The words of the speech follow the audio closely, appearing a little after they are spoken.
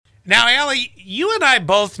Now, Allie, you and I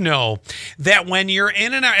both know that when you're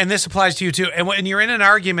in and this applies to you too, and when you're in an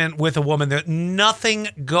argument with a woman, that nothing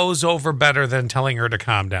goes over better than telling her to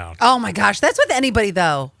calm down. Oh my gosh, that's with anybody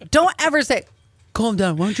though. Don't ever say, calm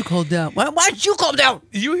down. Why don't you calm down? Why don't you calm down?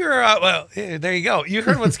 You hear, there you go. You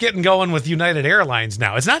heard what's getting going with United Airlines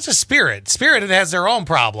now. It's not just Spirit. Spirit has their own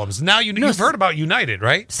problems. Now you've heard about United,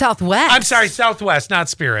 right? Southwest. I'm sorry, Southwest, not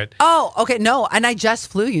Spirit. Oh, okay. No, and I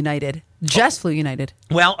just flew United. Flew United.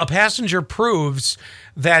 Well, a passenger proves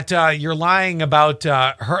that you're lying about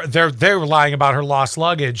her. They were lying about her lost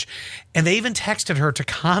luggage, and they even texted her to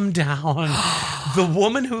calm down. The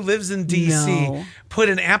woman who lives in D.C. put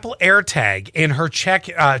an Apple AirTag in her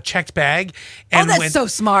checked bag. And that's so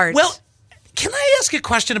smart. Well, can I ask a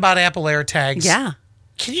question about Apple AirTags? Yeah.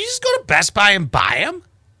 Can you just go to Best Buy and buy them?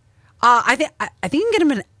 I think you can get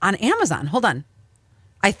them on Amazon. Hold on.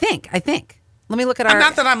 I think. Let me look at our...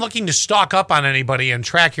 Not that I'm looking to stalk up on anybody and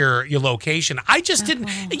track your location. I just didn't...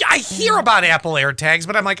 I hear about Apple AirTags,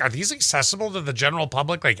 but I'm like, are these accessible to the general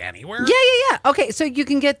public, like anywhere? Yeah. Okay, so you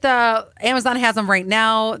can get Amazon has them right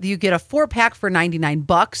now. You get a 4-pack for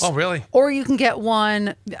 $99. Oh, really? Or you can get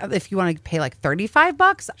one if you want to pay like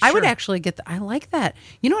 $35. Sure. I would actually get... I like that.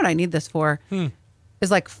 You know what I need this for? Is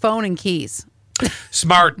like phone and keys.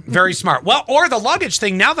 Smart, very smart. Well, or the luggage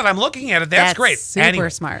thing, now that I'm looking at it, that's great. Super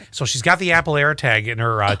smart. So she's got the Apple AirTag in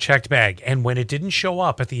her checked bag, and when it didn't show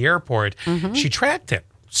up at the airport, she tracked it.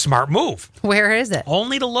 Smart move. Where is it?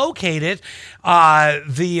 Only to locate it,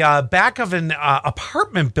 the back of an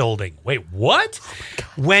apartment building. Wait, what?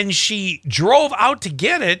 When she drove out to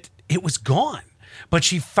get it, it was gone. But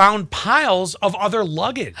she found piles of other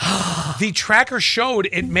luggage. The tracker showed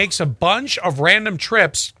it makes a bunch of random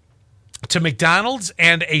trips to McDonald's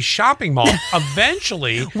and a shopping mall.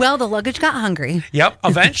 Eventually... Well, the luggage got hungry. Yep.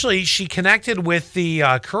 Eventually, she connected with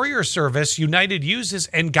the courier service United uses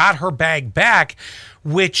and got her bag back,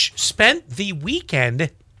 which spent the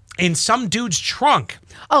weekend in some dude's trunk.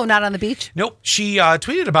 Oh, not on the beach? Nope. She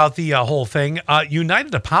tweeted about the whole thing.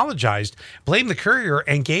 United apologized, blamed the courier,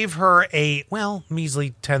 and gave her a,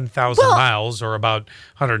 measly 10,000 miles or about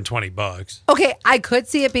 $120. Okay, I could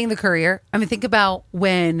see it being the courier. I mean, think about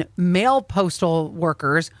when mail postal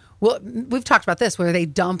workers, well, we've talked about this, where they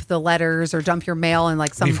dump the letters or dump your mail in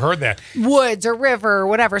like some We've heard that. Woods or river or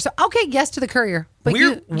whatever. So, okay, yes to the courier. But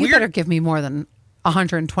you better give me more than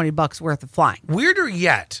 $120 worth of flying. Weirder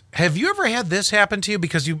yet, have you ever had this happen to you?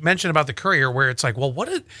 Because you mentioned about the courier where it's like, well,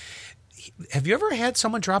 have you ever had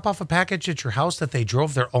someone drop off a package at your house that they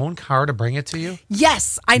drove their own car to bring it to you?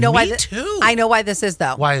 Yes. I know why. Me too. I know why this is,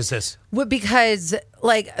 though. Why is this? Well, because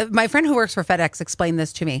my friend who works for FedEx explained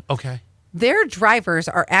this to me. Okay. Their drivers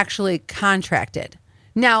are actually contracted.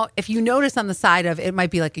 Now, if you notice on the side of it,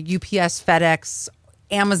 might be like a UPS, FedEx,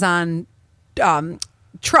 Amazon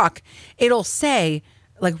truck, it'll say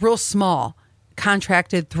like real small,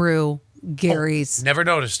 contracted through Gary's. Never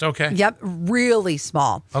noticed. Okay. Yep. Really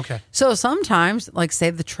small. Okay. So sometimes, like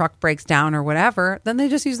say the truck breaks down or whatever, then they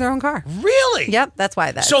just use their own car. Really? Yep. That's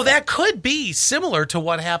why that. So that could be similar to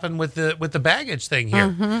what happened with the baggage thing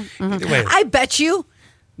here. Wait. I bet you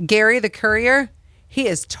Gary, the courier, he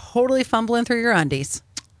is totally fumbling through your undies.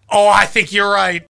 Oh, I think you're right.